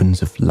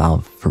tokens of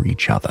love for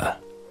each other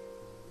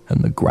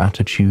and the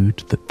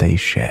gratitude that they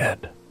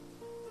shared.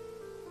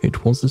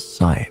 It was a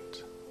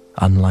sight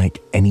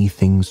unlike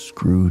anything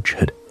Scrooge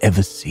had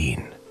ever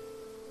seen.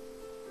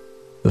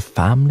 The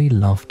family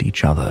loved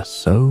each other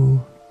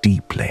so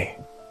deeply,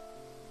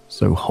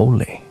 so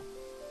wholly,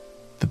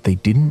 that they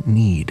didn't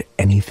need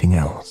anything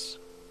else.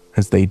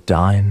 As they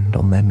dined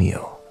on their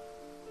meal,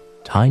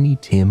 Tiny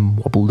Tim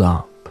wobbled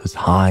up as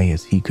high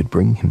as he could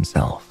bring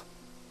himself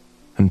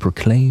and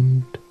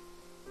proclaimed,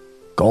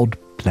 "God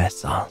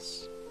bless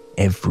us,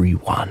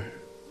 everyone."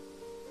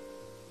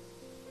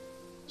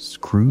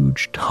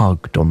 Scrooge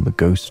tugged on the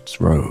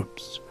ghost's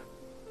robes,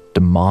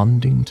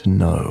 demanding to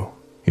know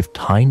if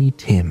Tiny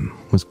Tim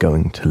was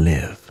going to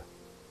live.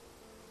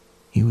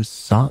 He was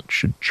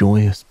such a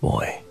joyous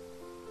boy,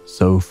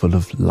 so full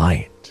of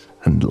light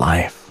and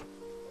life.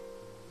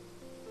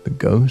 The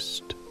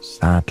ghost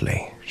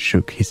sadly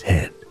shook his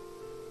head,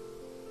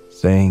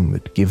 saying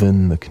that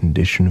given the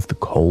condition of the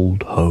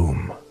cold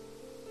home,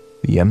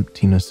 the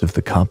emptiness of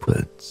the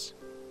cupboards,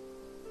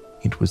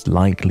 it was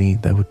likely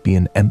there would be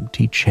an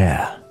empty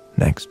chair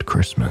next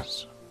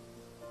Christmas.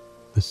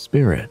 The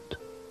spirit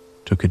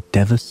took a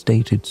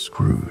devastated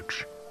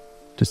Scrooge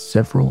to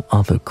several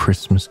other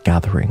Christmas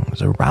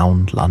gatherings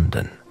around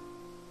London,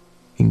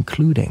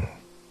 including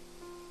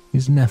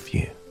his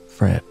nephew,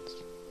 Fred.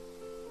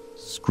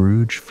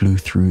 Scrooge flew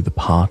through the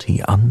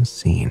party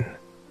unseen,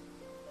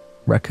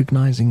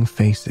 recognizing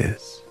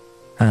faces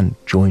and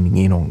joining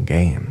in on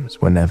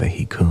games whenever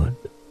he could.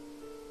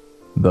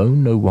 Though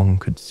no one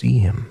could see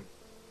him,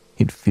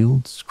 it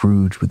filled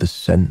Scrooge with a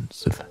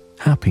sense of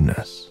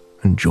happiness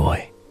and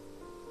joy,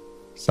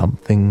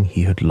 something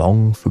he had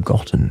long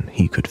forgotten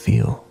he could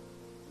feel.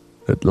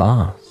 At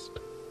last,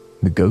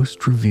 the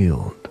ghost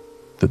revealed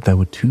that there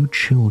were 2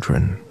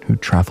 children who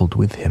travelled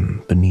with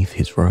him beneath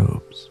his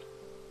robes.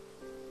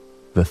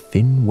 The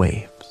thin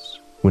waifs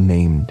were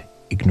named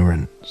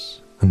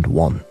Ignorance and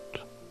Want,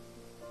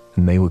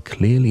 and they were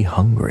clearly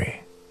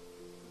hungry.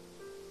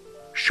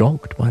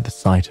 Shocked by the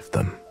sight of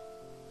them,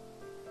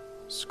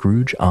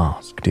 Scrooge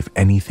asked if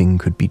anything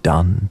could be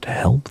done to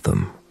help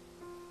them.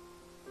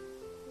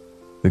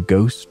 The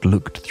ghost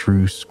looked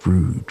through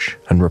Scrooge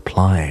and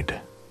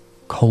replied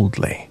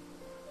coldly,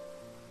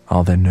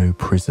 "Are there no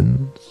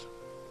prisons?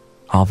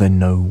 Are there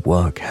no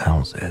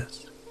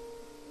workhouses?"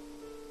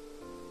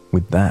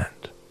 With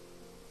that,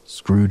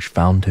 Scrooge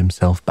found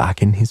himself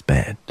back in his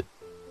bed,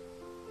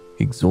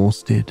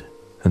 exhausted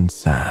and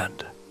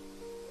sad.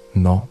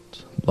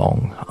 Not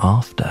long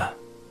after,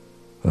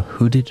 a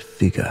hooded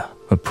figure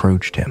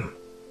approached him,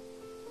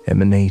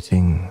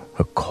 emanating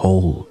a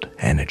cold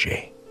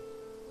energy.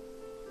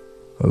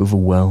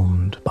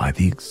 Overwhelmed by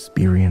the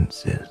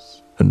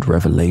experiences and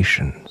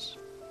revelations,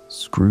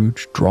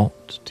 Scrooge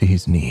dropped to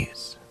his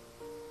knees,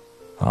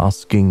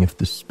 asking if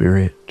the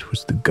spirit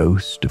was the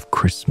ghost of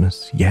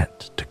Christmas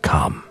yet to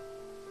come.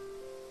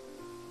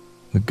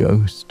 The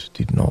ghost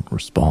did not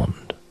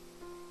respond,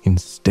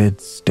 instead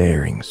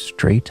staring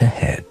straight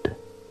ahead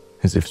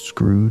as if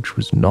Scrooge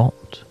was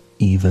not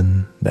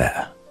even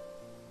there.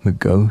 The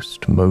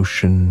ghost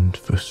motioned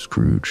for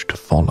Scrooge to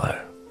follow,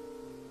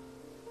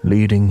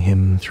 leading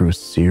him through a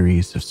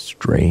series of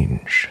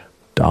strange,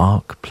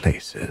 dark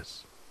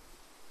places.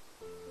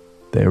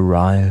 They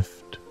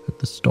arrived at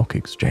the stock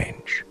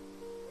exchange,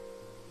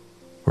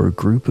 where a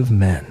group of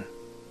men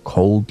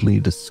coldly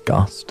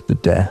discussed the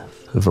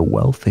death of a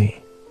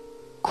wealthy,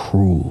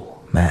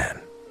 cruel man.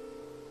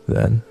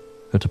 Then,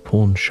 at a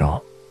pawn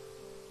shop,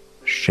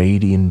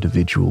 shady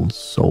individuals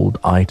sold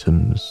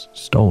items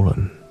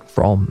stolen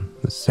from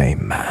the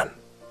same man.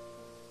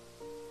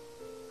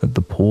 At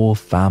the poor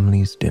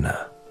family's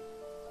dinner,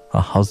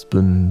 a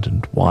husband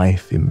and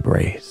wife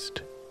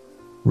embraced,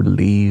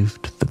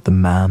 relieved that the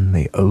man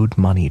they owed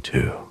money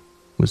to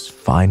was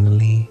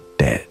finally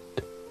dead.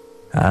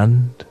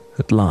 And,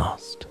 at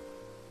last,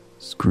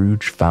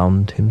 Scrooge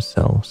found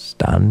himself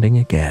standing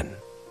again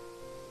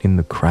in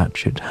the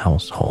Cratchit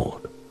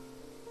household,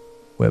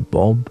 where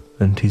Bob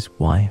and his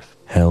wife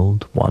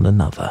held one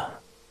another,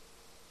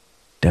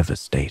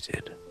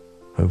 devastated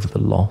over the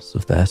loss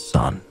of their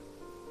son.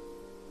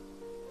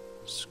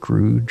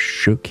 Scrooge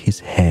shook his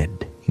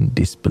head in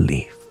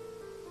disbelief.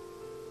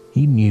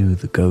 He knew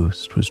the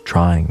ghost was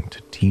trying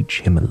to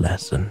teach him a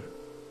lesson.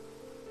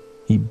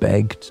 He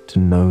begged to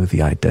know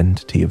the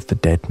identity of the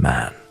dead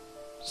man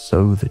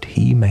so that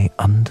he may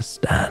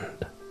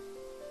understand.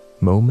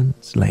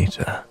 Moments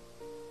later,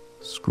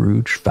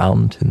 Scrooge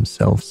found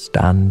himself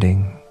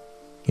standing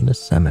in a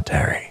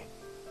cemetery.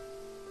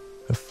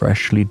 A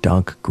freshly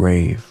dug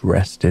grave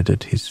rested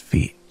at his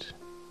feet,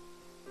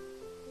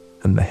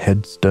 and the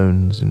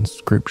headstone's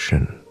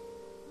inscription,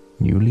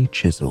 newly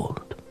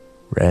chiseled,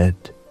 read,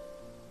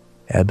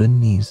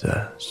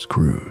 Ebenezer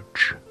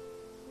Scrooge.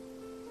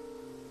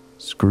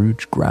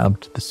 Scrooge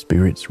grabbed the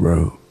spirit's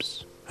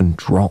robes and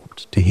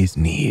dropped to his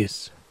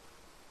knees.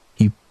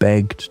 He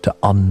begged to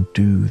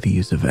undo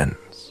these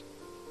events,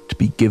 to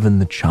be given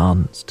the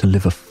chance to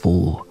live a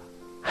full,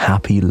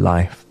 happy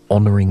life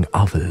honoring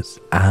others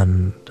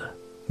and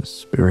the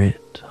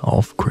spirit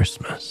of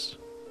Christmas.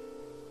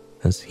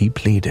 As he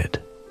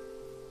pleaded,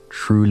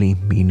 truly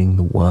meaning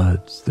the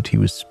words that he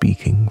was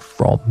speaking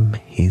from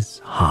his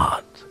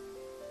heart,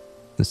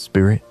 the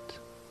spirit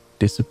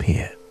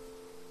disappeared,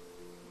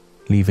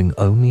 leaving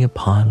only a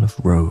pile of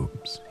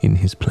robes in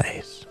his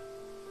place.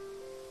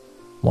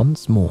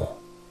 Once more,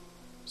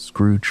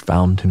 Scrooge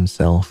found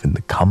himself in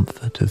the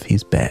comfort of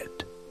his bed.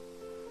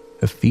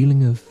 A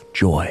feeling of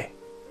joy,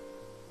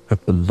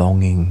 of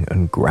belonging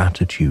and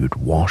gratitude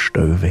washed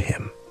over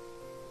him.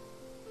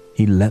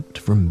 He leapt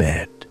from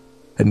bed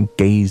and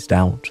gazed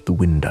out the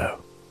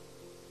window,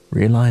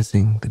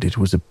 realizing that it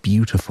was a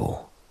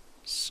beautiful,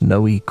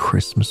 snowy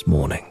Christmas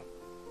morning.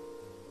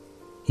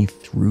 He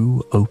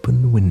threw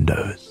open the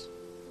windows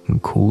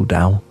and called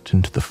out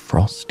into the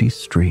frosty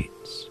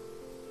streets,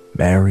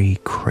 Merry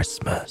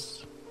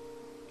Christmas.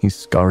 He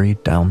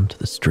scurried down to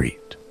the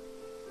street,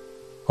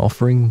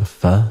 offering the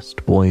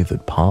first boy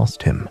that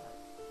passed him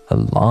a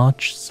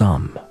large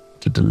sum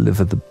to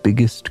deliver the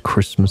biggest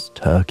Christmas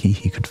turkey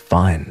he could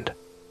find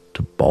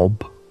to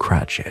Bob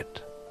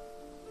Cratchit.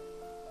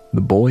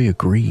 The boy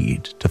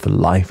agreed to the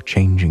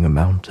life-changing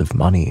amount of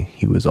money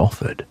he was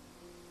offered,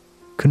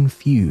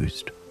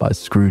 confused by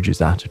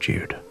Scrooge's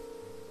attitude.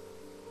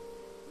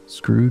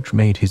 Scrooge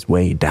made his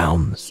way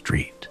down the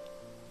street,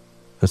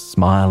 a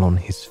smile on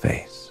his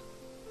face.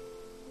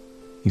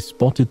 He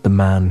spotted the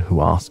man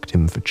who asked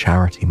him for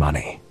charity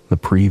money the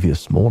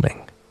previous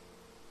morning.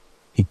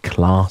 He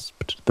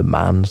clasped the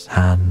man's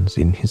hands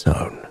in his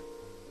own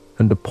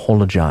and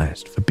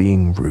apologized for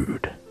being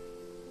rude.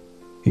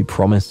 He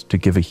promised to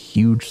give a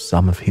huge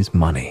sum of his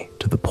money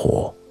to the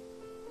poor.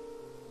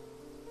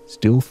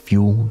 Still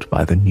fueled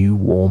by the new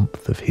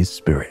warmth of his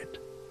spirit,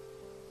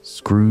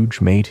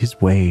 Scrooge made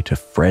his way to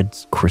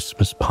Fred's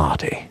Christmas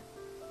party,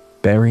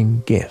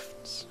 bearing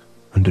gifts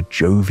and a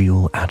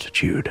jovial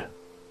attitude.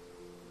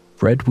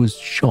 Fred was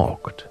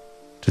shocked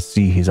to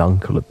see his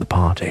uncle at the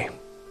party.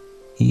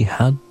 He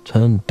had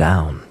turned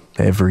down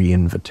every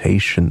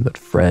invitation that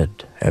Fred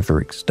ever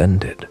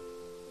extended,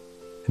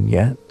 and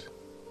yet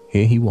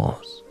here he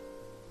was,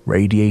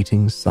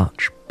 radiating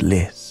such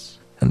bliss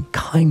and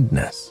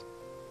kindness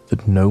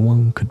that no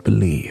one could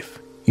believe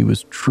he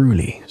was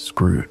truly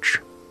Scrooge.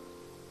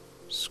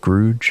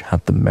 Scrooge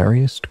had the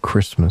merriest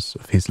Christmas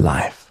of his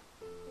life.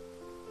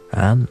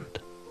 And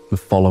the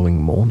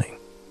following morning,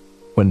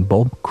 when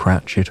Bob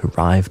Cratchit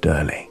arrived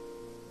early,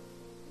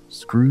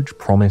 Scrooge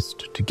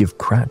promised to give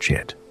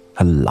Cratchit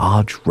a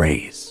large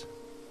raise.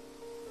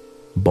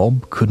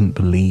 Bob couldn't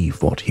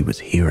believe what he was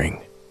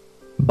hearing,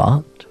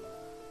 but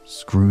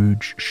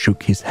Scrooge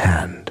shook his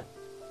hand,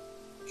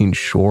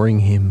 ensuring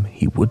him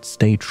he would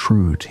stay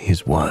true to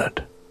his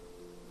word.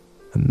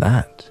 And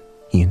that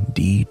he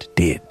indeed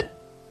did.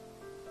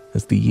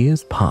 As the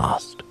years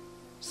passed,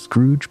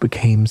 Scrooge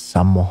became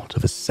somewhat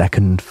of a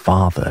second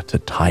father to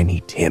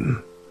Tiny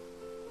Tim.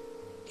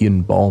 He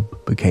and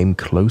Bob became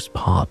close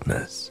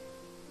partners,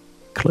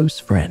 close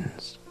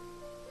friends,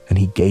 and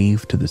he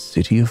gave to the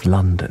City of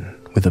London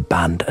with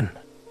abandon.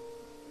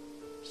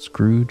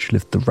 Scrooge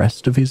lived the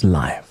rest of his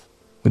life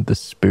with the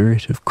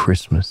spirit of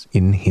Christmas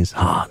in his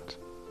heart,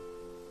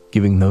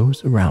 giving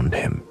those around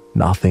him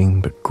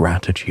nothing but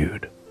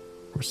gratitude,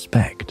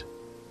 respect,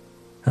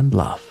 and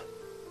love.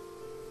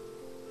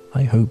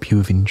 I hope you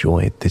have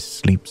enjoyed this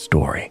sleep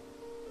story,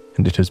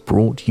 and it has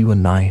brought you a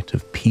night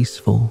of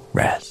peaceful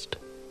rest.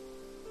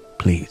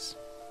 Please,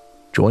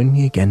 join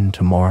me again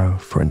tomorrow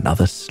for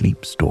another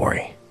sleep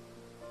story.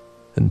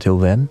 Until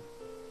then,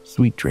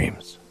 sweet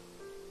dreams.